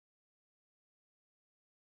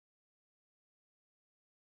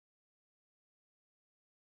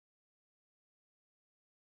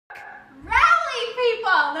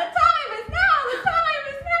people. The time is now. The time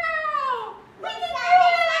is now. We can do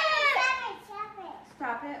it.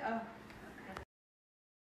 Stop it. Oh.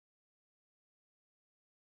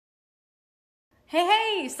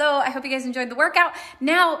 Hey, so I hope you guys enjoyed the workout.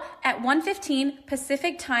 Now at 1:15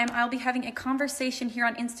 Pacific time, I'll be having a conversation here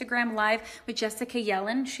on Instagram Live with Jessica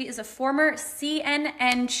Yellen. She is a former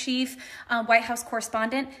CNN chief White House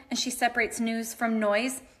correspondent, and she separates news from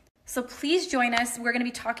noise. So please join us. We're gonna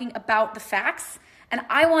be talking about the facts, and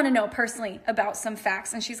I wanna know personally about some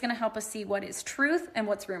facts, and she's gonna help us see what is truth and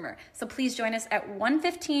what's rumor. So please join us at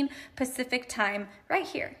 1:15 Pacific time right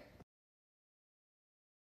here.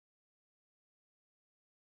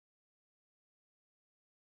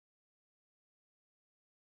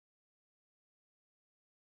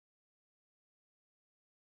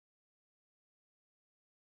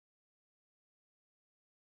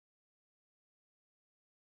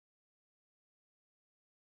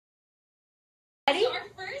 So our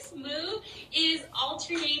first move is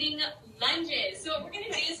alternating lunges. So what we're going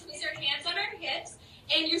to do is place our hands on our hips,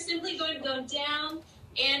 and you're simply going to go down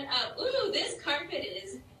and up. Ooh, this carpet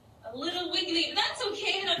is a little wiggly, but that's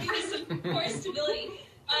okay. It'll give us some core stability.